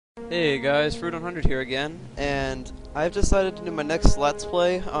Hey guys, Fruit100 here again, and I've decided to do my next Let's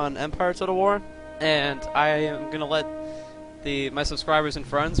Play on Empire Total War, and I am gonna let my subscribers and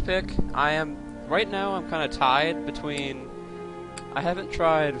friends pick. Right now I'm kind of tied between, I haven't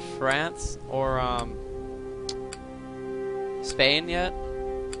tried France or Spain yet,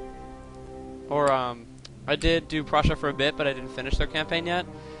 or I did do Prussia for a bit, but I didn't finish their campaign yet.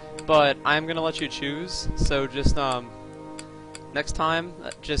 But I'm gonna let you choose, so just next time,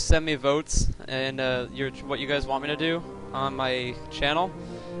 just send me votes and what you guys want me to do on my channel,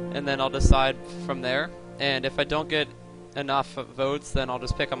 and then I'll decide from there. And if I don't get enough votes, then I'll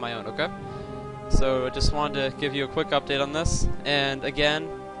just pick on my own, okay? So I just wanted to give you a quick update on this. And again,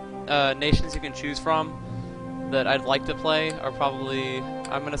 nations you can choose from that I'd like to play are probably,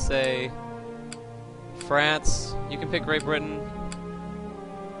 I'm going to say, France. You can pick Great Britain,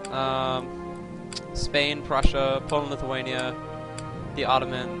 Spain, Prussia, Poland, Lithuania, the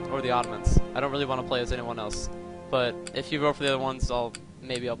Ottomans. I don't really want to play as anyone else, but if you vote for the other ones,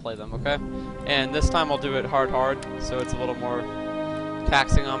 maybe I'll play them, okay? And this time I'll do it hard, so it's a little more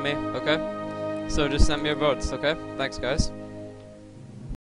taxing on me, okay? So just send me your votes, okay? Thanks, guys.